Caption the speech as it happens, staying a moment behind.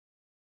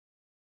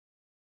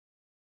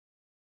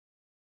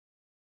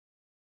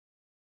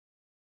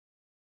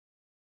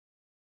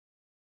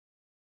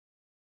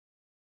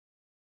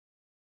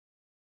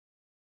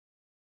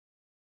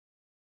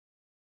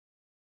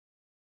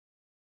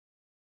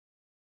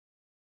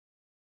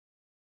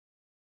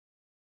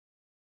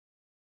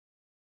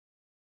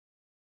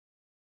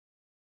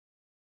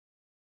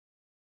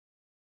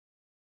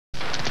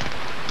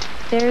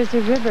there is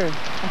a river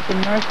at the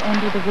north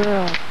end of the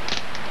world.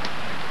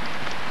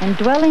 And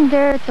dwelling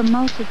there at the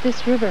mouth of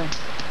this river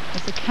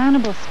is a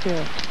cannibal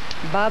spirit,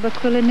 Baba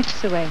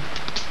Kulanipsue.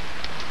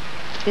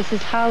 This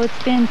is how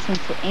it's been since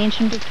the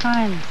ancient of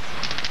times,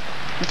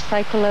 the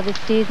cycle of the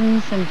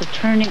seasons and the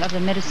turning of the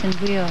medicine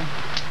wheel.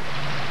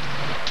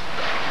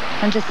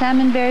 When the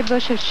salmonberry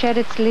bush has shed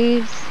its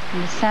leaves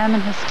and the salmon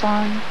has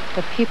spawned,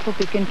 the people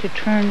begin to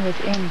turn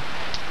within.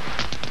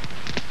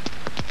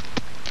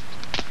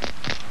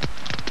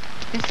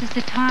 This is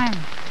the time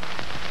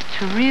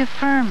to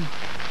reaffirm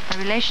a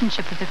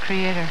relationship with the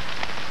Creator.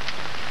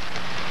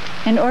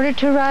 In order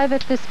to arrive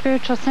at the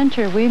spiritual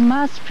center, we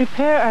must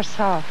prepare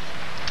ourselves.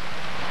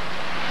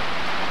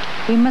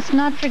 We must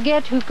not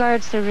forget who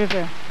guards the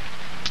river.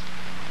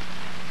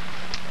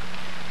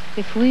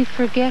 If we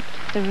forget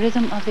the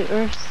rhythm of the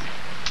earth,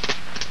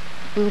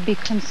 we will be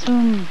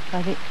consumed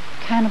by the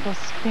cannibal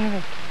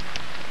spirit.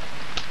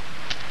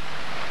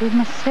 We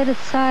must set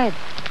aside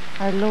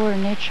our lower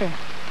nature.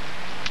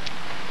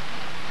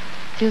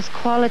 Those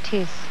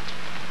qualities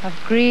of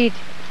greed,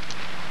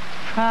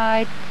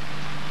 pride,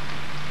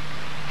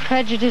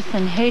 prejudice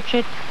and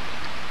hatred,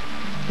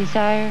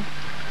 desire.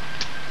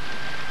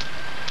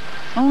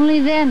 Only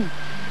then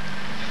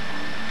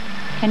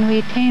can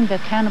we tame the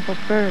cannibal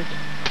bird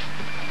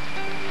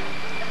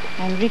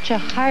and reach a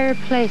higher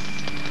place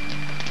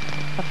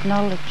of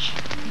knowledge.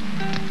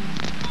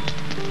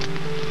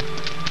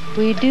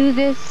 We do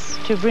this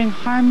to bring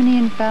harmony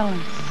and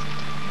balance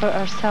for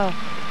ourselves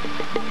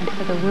and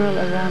for the world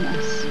around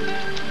us.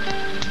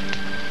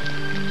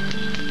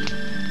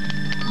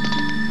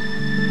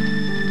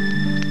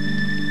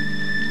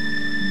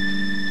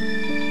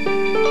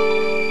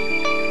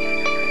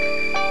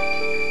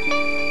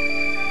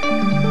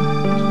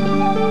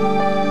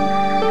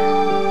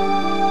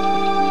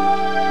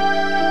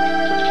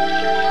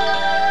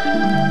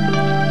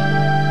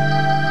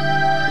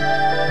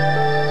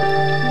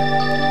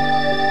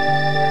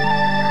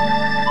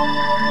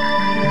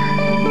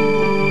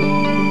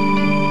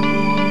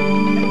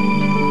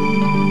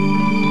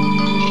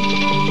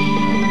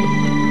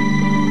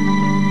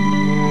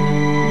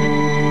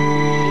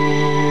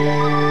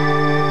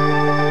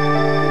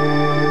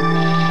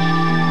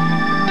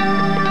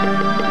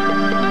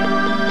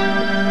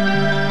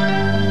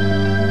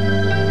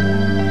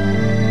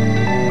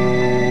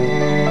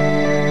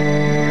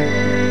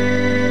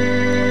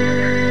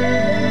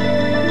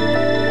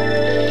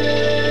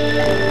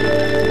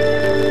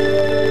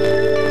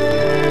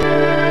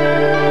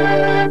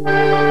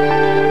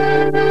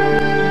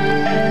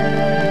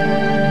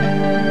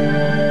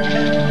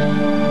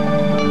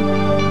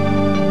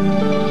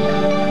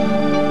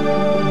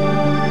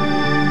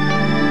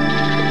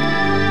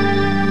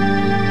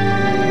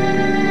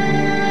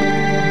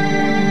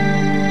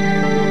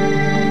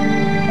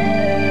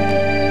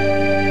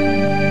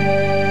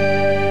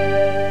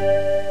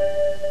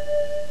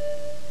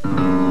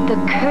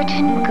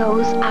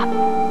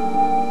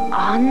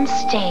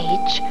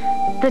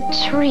 The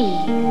tree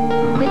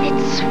with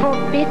its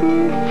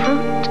forbidden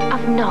fruit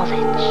of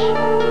knowledge.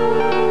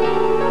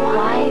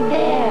 Why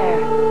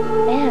there?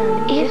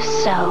 And if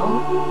so,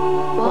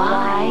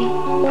 why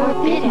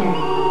forbidden?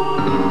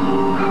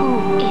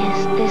 Who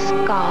is this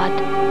God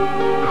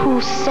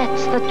who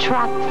sets the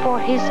trap for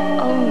his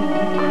own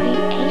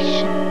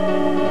creation?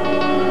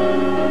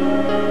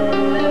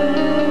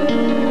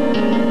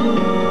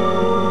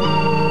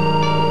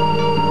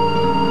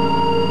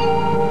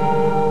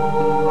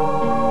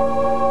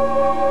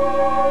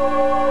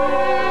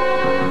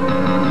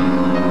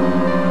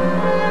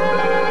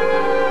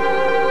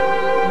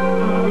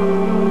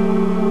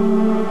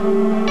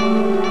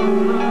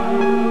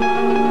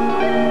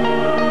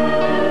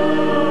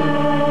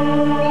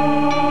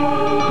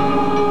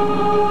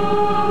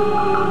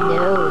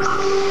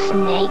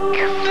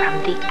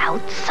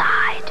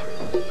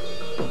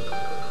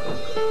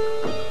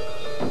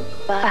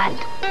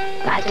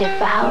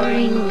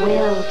 Devouring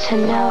will to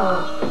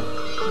know,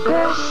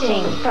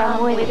 bursting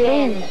from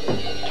within,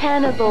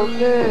 cannibal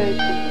bird,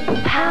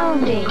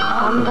 pounding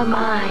on the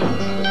mind.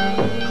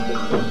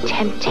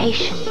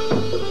 Temptation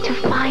to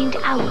find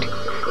out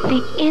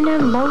the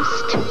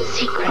innermost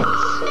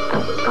secrets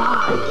of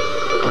God.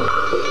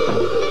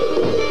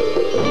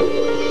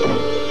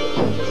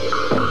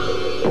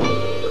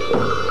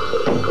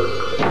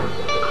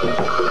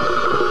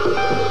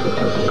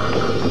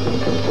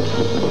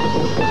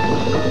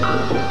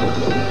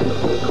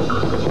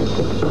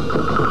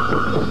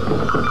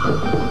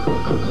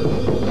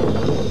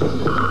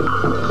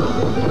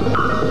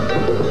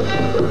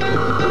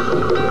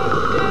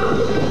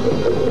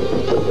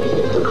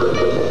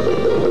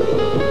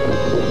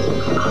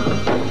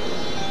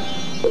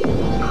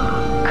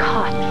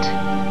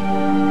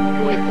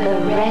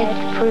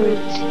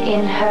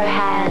 In her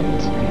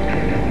hand,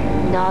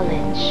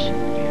 knowledge,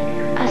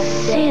 a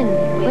sin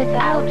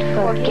without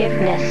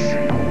forgiveness,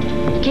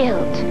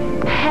 guilt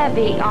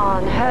heavy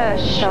on her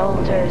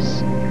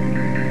shoulders.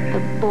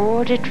 The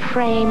boarded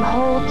frame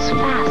holds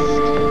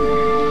fast.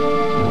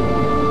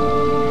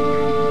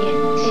 It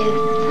is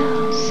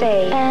so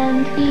safe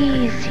and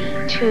easy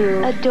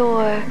to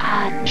adore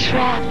a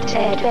trapped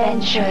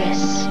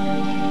adventuress.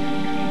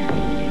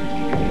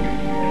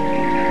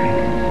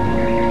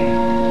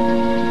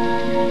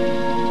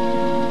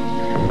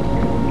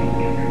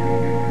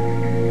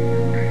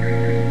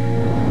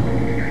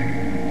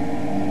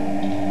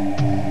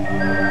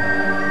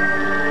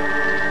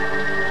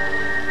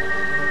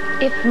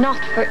 If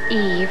not for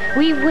Eve,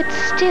 we would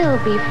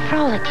still be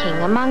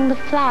frolicking among the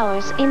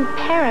flowers in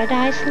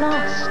Paradise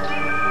Lost.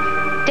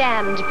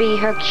 Damned be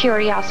her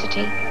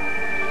curiosity.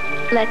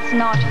 Let's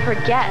not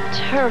forget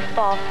her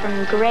fall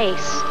from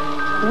grace.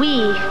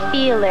 We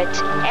feel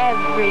it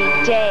every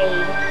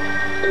day.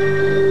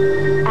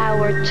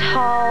 Our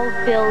tall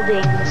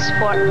buildings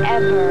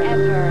forever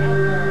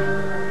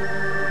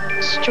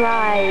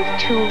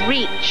strive to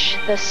reach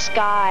the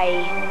sky.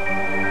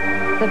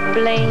 The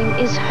blame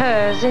is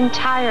hers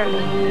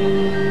entirely.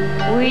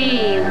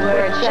 We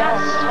were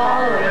just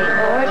following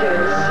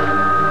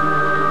orders.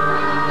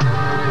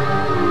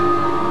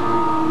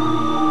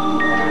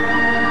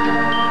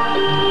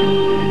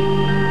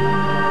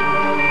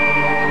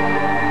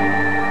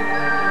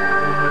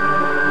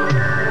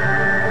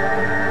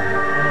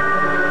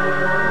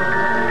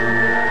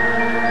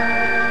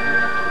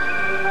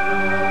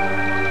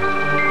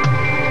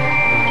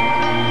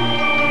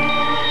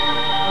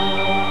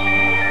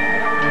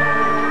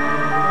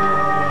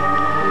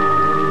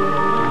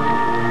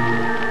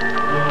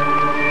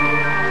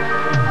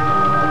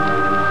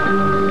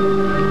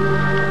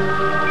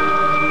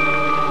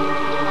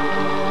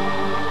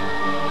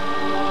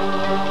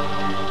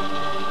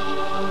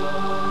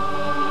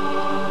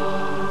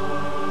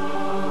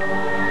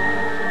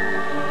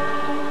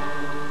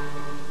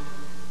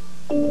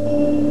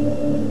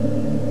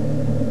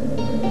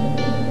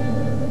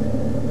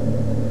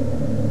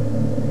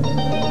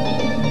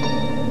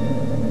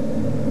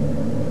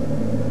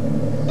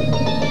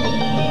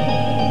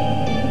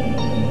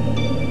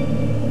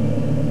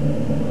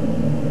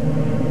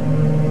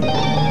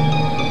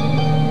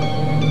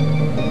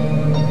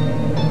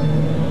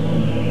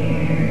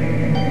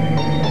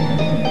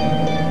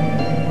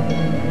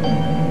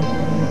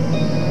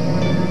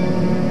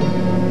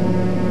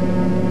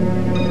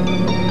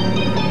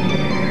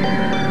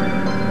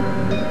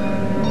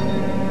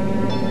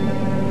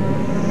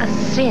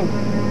 Sin,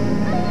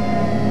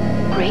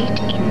 great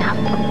enough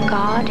for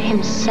God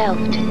himself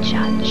to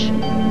judge.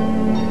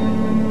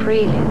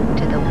 Prelude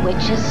to the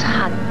witch's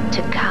hunt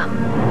to come.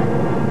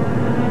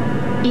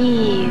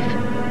 Eve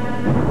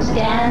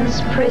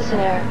stands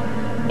prisoner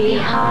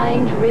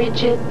behind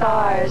rigid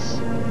bars.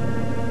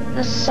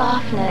 The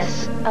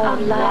softness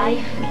of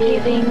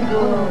life-giving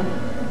womb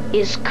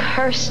is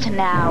cursed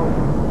now,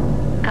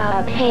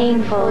 a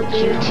painful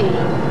duty,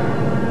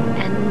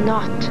 and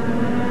not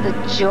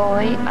the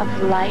joy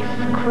of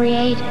life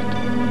created.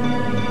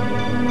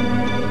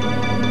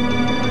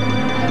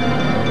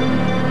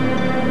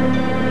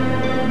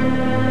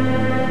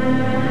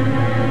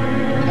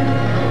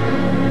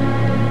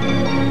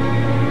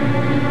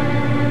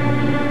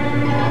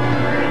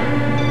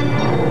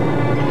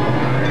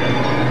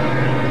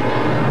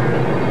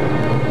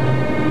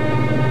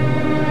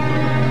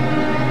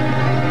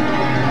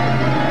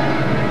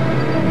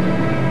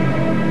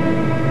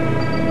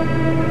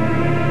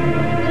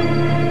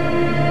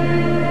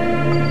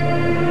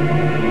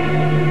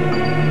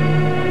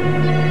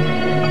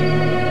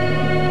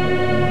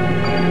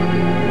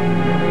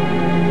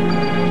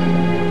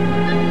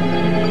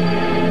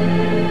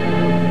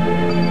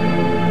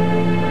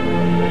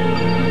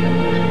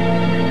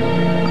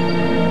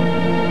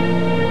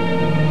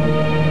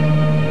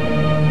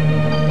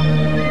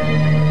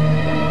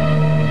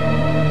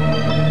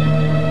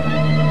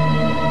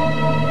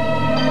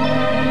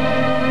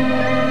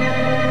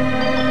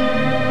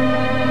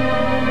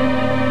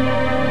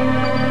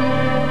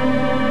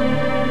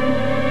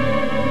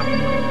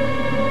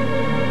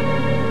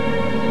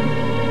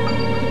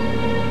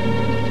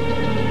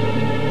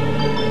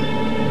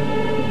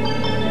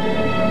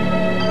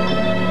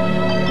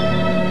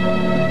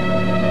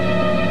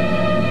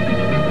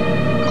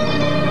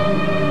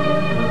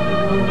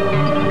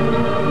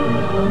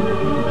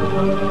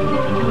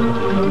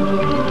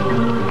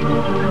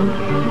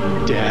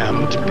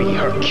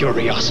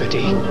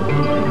 Curiosity.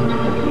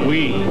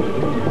 We,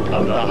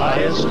 of the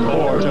highest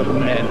court of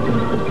men,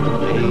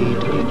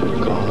 made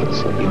in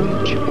God's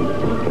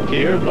image,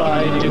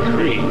 hereby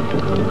decree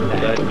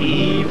that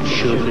Eve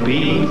should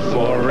be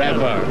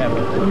forever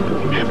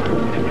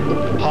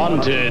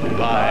haunted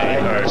by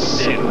her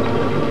sin.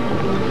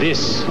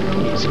 This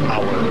is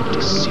our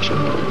decision.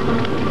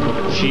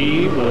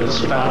 She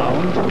was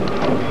found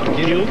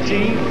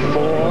guilty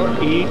for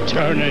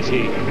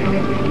eternity.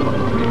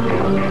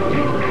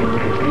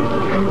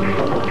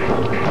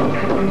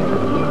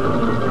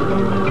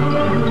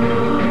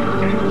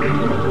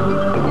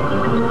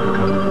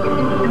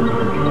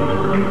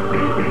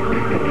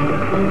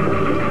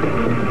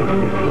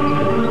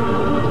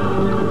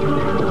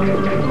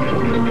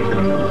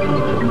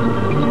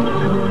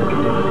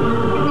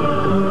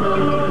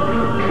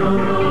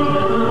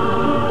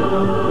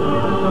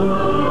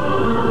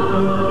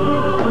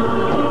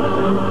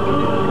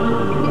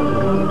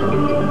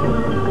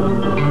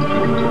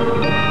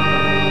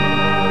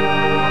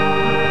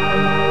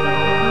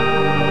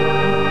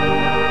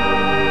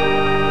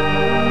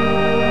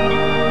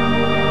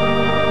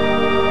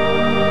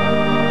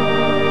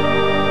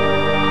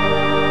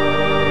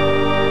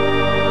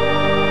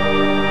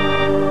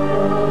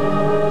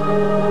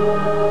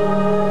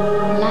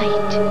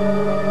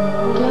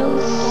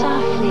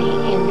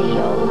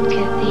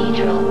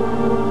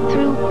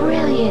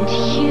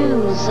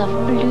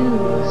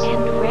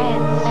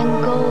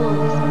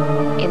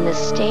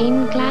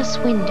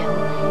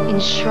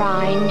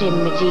 enshrined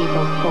in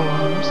medieval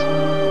forms.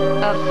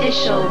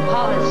 Official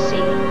policy.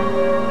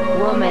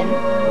 Woman,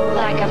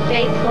 like a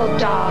faithful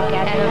dog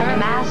at her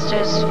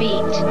master's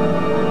feet,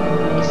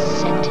 is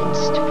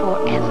sentenced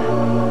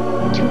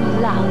forever to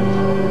love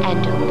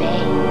and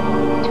obey.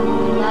 To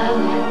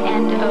love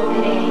and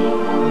obey.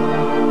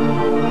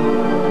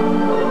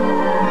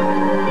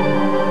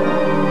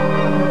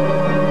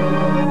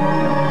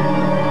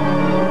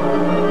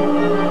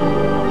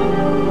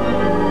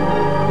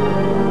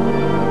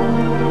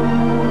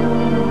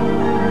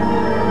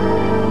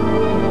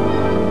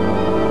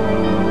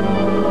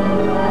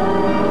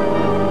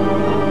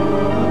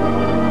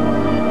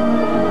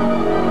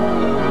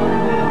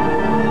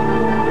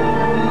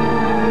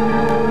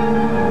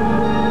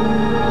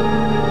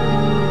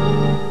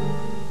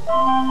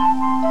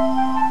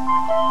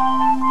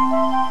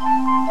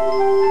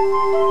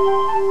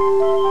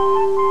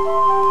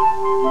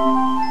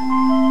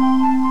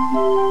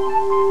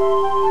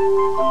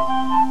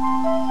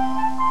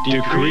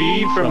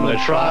 Decree from the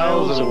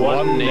trials of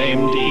one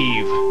named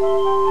Eve.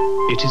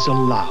 It is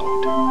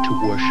allowed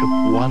to worship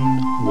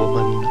one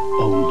woman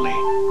only.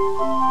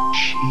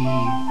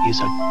 She is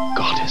a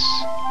goddess,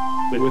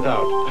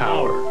 Without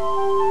power.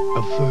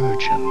 a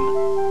virgin,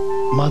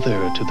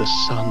 mother to the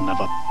son of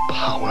a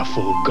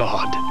powerful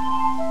god.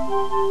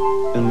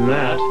 And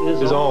that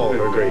is all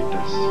her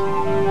greatness.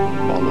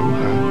 Follow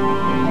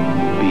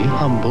her, be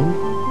humble,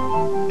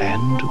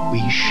 and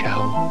we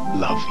shall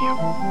love you.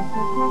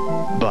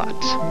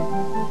 But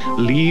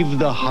leave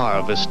the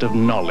harvest of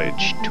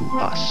knowledge to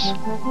us.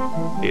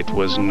 It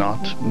was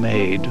not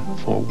made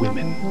for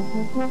women.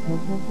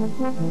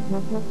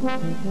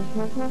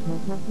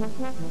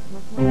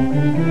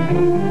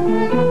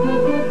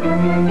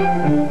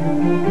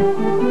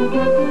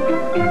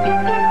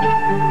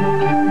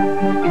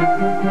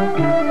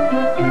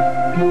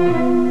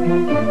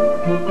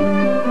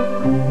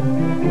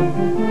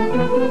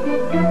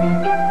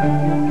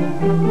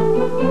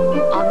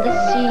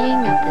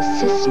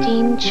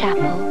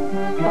 Chapel,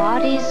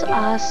 bodies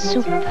are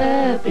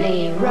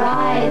superbly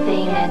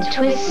writhing and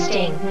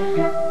twisting.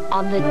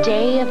 On the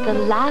day of the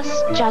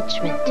Last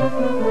Judgment,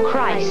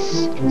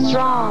 Christ,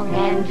 strong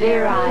and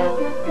virile,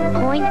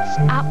 points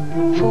up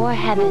for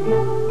heaven,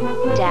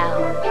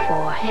 down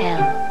for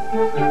hell.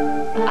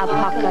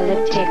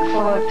 Apocalyptic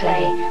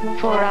foreplay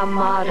for a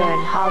modern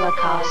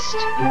Holocaust.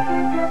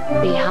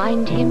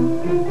 Behind him,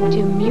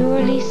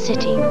 demurely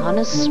sitting on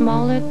a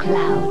smaller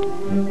cloud,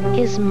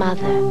 his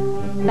mother,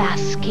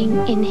 basking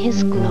in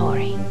his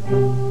glory.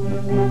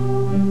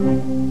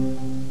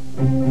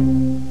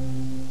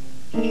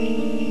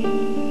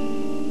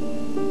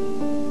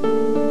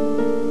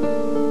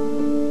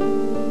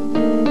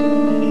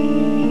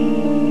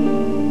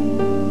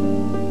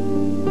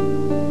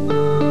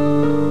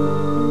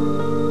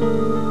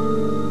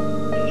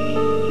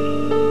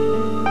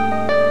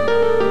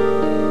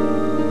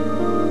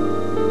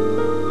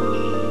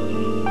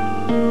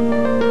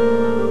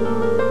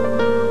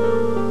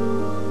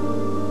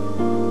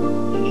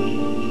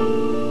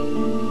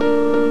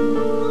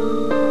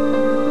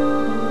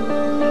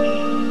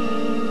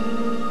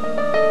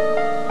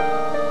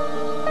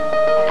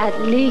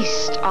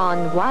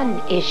 On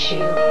one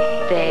issue,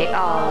 they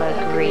all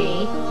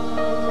agree.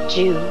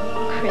 Jew,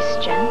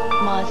 Christian,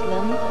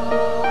 Muslim.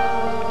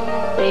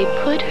 They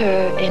put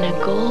her in a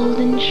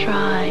golden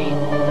shrine,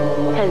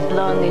 as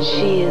long as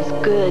she is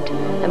good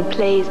and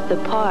plays the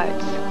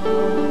parts.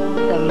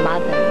 The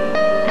mother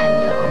and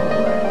the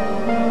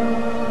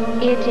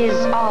whore. It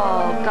is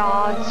all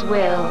God's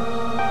will.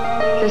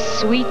 The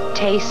sweet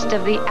taste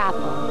of the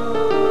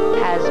apple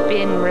has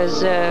been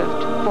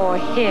reserved for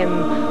him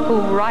who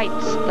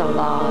writes the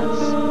laws.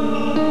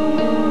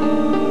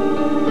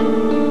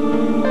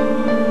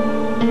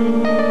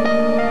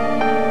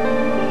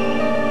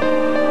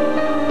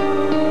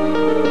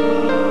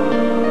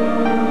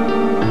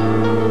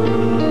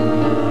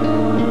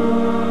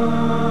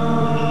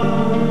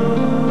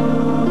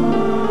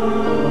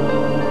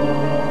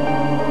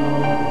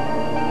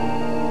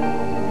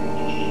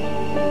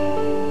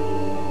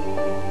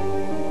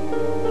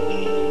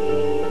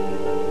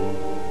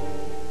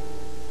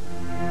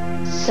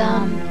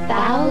 Some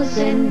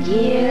 1,000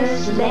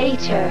 years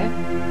later,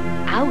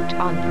 out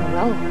on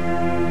parole,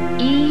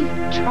 Eve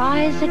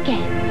tries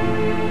again.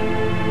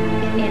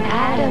 In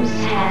Adam's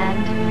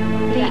hand,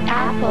 the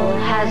apple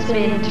has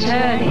been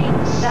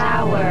turning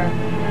sour.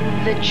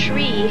 The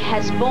tree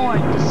has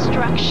borne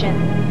destruction,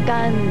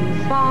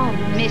 guns, bombs,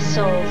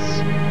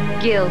 missiles,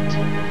 guilt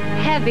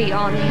heavy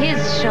on his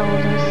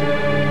shoulders.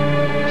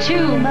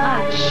 Too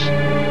much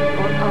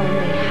for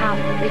only half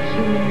the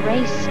human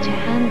race to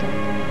handle.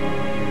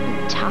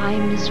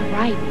 Time is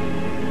ripe.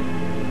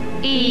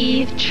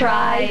 Eve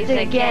tries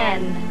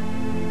again.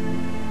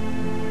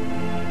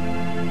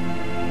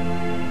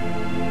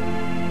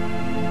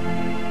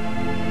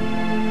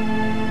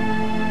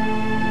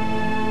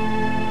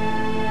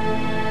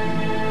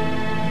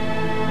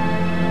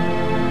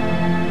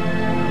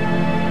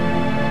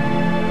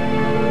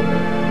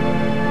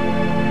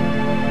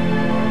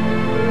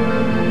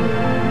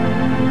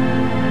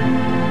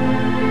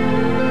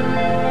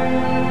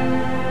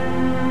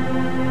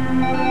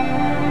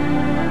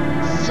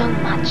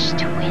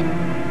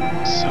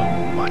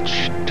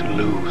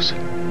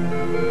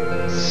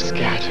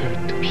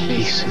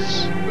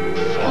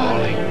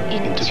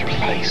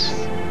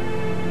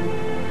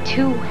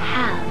 two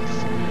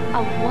halves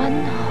of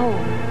one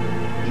whole.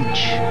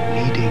 Each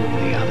needing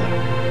the other.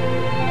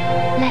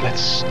 Let's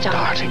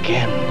start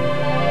again.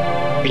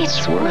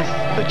 It's worth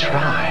the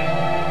try.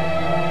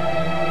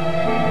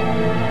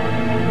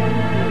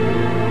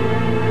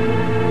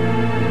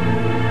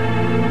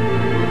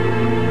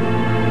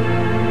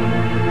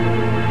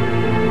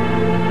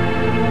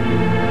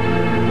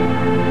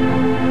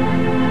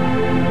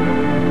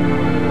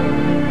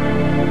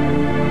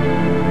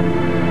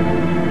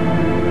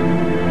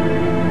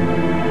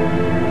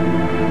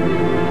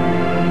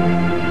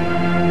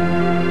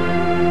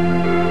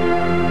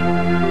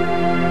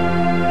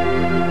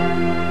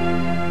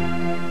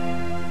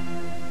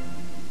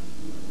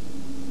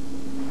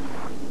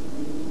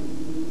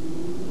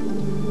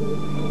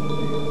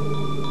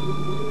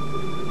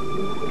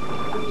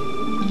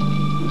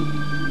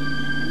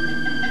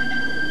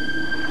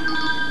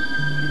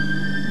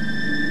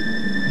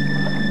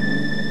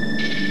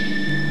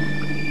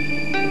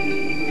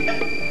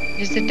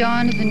 It is the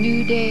dawn of a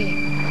new day.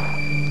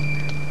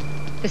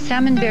 The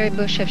salmonberry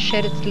bush have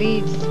shed its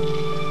leaves,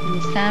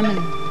 and the salmon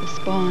have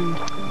spawned.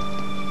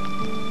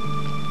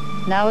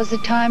 Now is the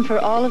time for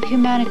all of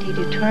humanity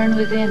to turn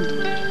within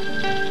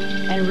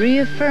and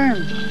reaffirm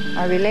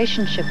our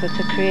relationship with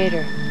the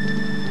Creator.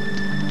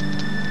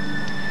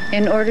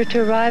 In order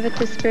to arrive at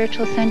the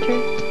spiritual center,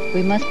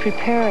 we must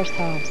prepare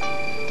ourselves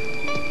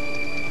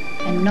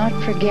and not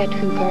forget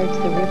who guards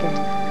the river.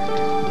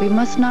 We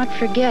must not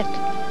forget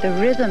the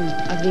rhythm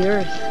of the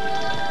earth.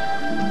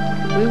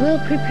 We will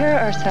prepare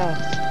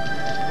ourselves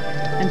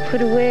and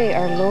put away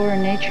our lower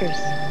natures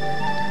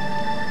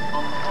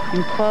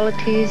in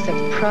qualities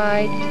of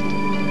pride,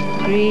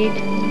 greed,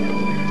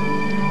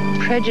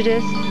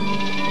 prejudice,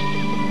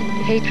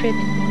 hatred,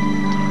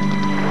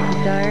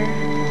 desire.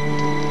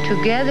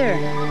 Together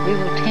we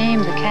will tame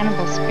the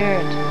cannibal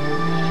spirit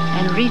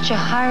and reach a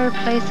higher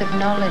place of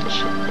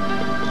knowledge.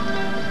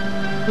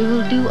 We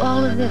will do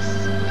all of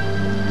this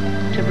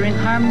to bring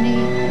harmony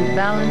and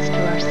balance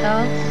to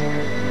ourselves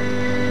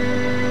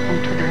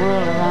and to the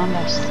world around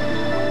us.